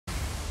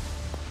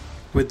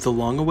With the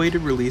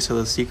long-awaited release of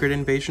the Secret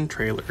Invasion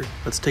trailer,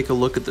 let's take a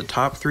look at the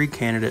top 3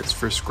 candidates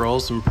for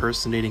Skrulls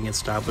impersonating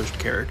established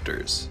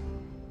characters.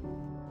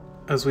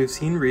 As we've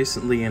seen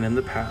recently and in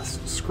the past,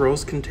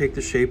 Skrulls can take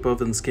the shape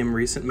of and skim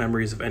recent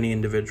memories of any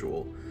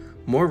individual.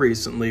 More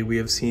recently, we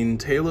have seen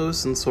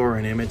Talos and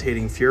Soren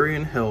imitating Fury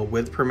and Hill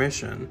with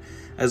permission,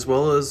 as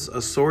well as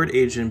a Sword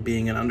agent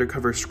being an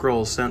undercover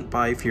Skrull sent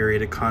by Fury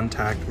to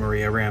contact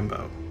Maria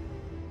Rambeau.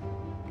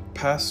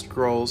 Past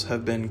Skrulls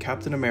have been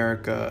Captain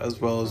America, as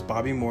well as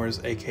Bobby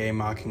Moore's aka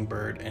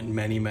Mockingbird, and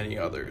many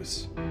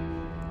others.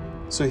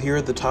 So here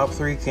are the top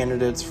 3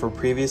 candidates for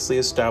previously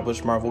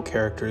established Marvel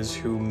characters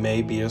who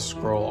may be a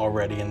Skrull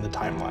already in the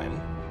timeline.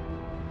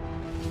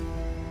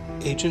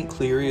 Agent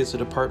Cleary is a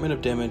Department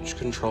of Damage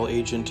Control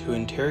agent who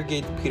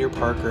interrogates Peter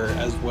Parker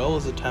as well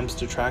as attempts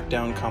to track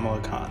down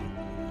Kamala Khan.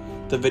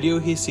 The video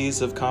he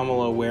sees of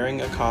Kamala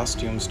wearing a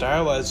costume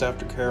stylized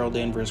after Carol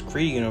Danvers'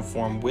 Kree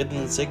uniform with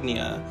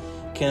insignia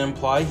can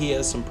imply he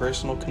has some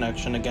personal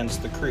connection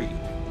against the Kree.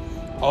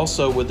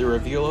 Also, with the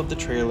reveal of the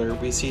trailer,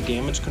 we see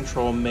Damage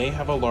Control may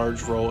have a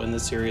large role in the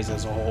series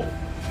as a whole.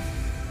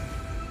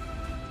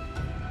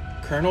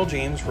 Colonel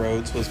James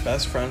Rhodes was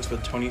best friends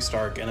with Tony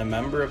Stark and a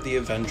member of the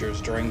Avengers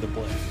during the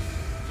Blip.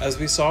 As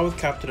we saw with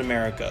Captain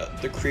America,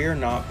 the Kree are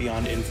not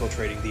beyond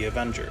infiltrating the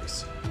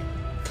Avengers.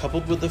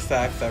 Coupled with the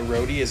fact that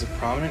Rhodey is a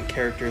prominent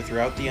character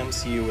throughout the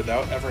MCU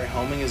without ever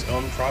helming his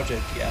own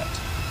project yet,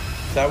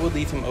 that would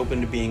leave him open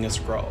to being a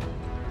Skrull.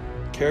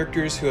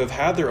 Characters who have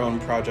had their own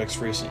projects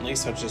recently,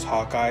 such as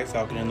Hawkeye,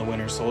 Falcon and the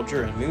Winter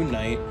Soldier, and Moon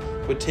Knight,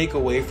 would take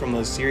away from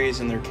those series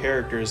and their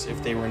characters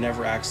if they were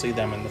never actually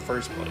them in the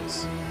first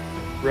place.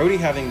 Rhodey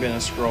having been a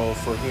Skrull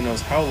for who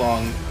knows how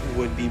long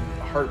would be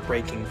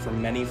heartbreaking for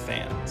many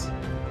fans.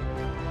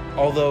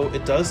 Although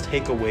it does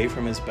take away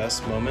from his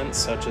best moments,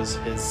 such as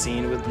his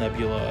scene with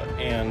Nebula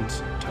and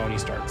Tony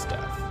Stark's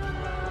death.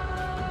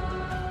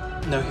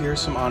 Now here's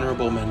some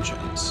honorable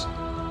mentions.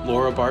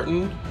 Laura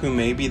Barton, who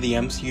may be the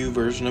MCU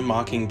version of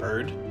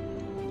Mockingbird,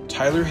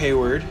 Tyler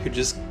Hayward, who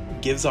just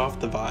gives off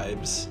the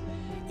vibes,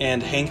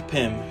 and Hank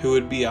Pym, who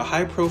would be a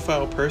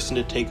high-profile person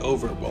to take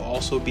over while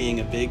also being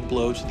a big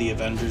blow to the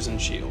Avengers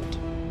and S.H.I.E.L.D.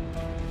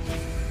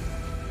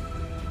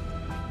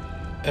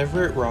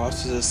 Everett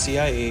Ross is a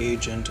CIA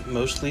agent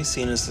mostly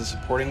seen as the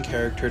supporting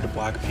character to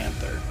Black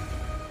Panther.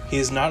 He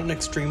is not an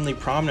extremely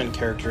prominent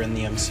character in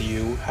the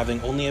MCU,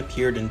 having only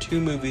appeared in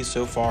 2 movies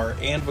so far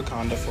and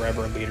Wakanda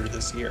Forever later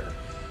this year,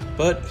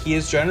 but he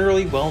is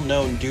generally well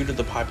known due to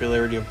the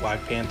popularity of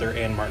Black Panther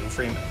and Martin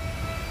Freeman.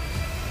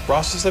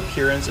 Ross's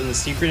appearance in the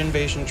Secret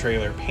Invasion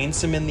trailer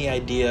paints him in the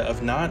idea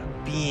of not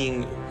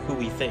being who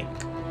we think.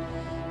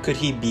 Could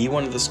he be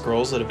one of the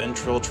Skrulls that have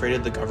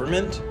infiltrated the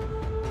government?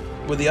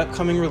 With the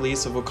upcoming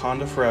release of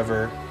Wakanda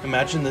Forever,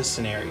 imagine this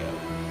scenario.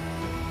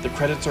 The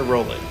credits are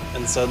rolling,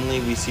 and suddenly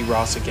we see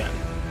Ross again.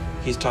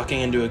 He's talking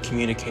into a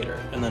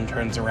communicator, and then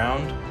turns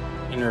around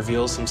and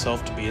reveals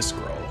himself to be a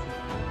Skrull.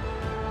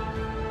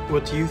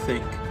 What do you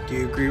think? Do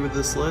you agree with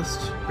this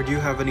list? Or do you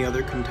have any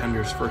other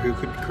contenders for who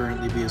could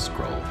currently be a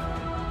Skrull?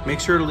 Make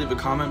sure to leave a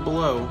comment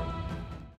below.